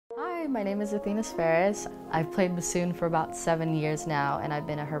Hi, my name is Athena Sferas. I've played bassoon for about 7 years now, and I've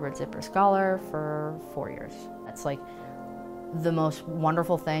been a Herbert Zipper Scholar for 4 years. That's like the most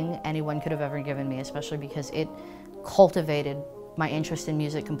wonderful thing anyone could have ever given me, especially because it cultivated my interest in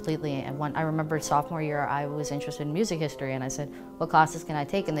music completely. And when I remember sophomore year, I was interested in music history, and I said, what classes can I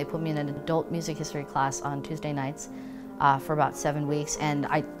take? And they put me in an adult music history class on Tuesday nights for about 7 weeks, and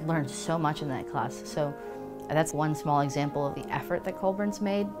I learned so much in that class. So that's one small example of the effort that Colburn's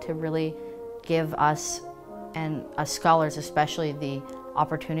made to really give us, and us scholars especially, the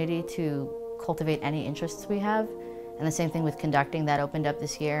opportunity to cultivate any interests we have. And the same thing with conducting, that opened up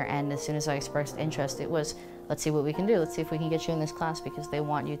this year, and as soon as I expressed interest, it was, let's see what we can do. Let's see if we can get you in this class, because they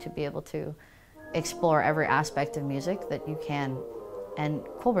want you to be able to explore every aspect of music that you can. And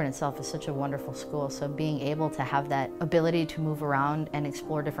Colburn itself is such a wonderful school, so being able to have that ability to move around and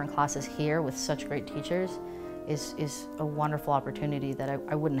explore different classes here with such great teachers is a wonderful opportunity that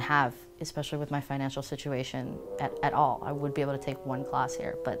I wouldn't have, especially with my financial situation at all. I would be able to take one class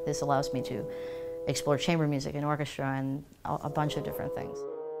here, but this allows me to explore chamber music and orchestra and a bunch of different things.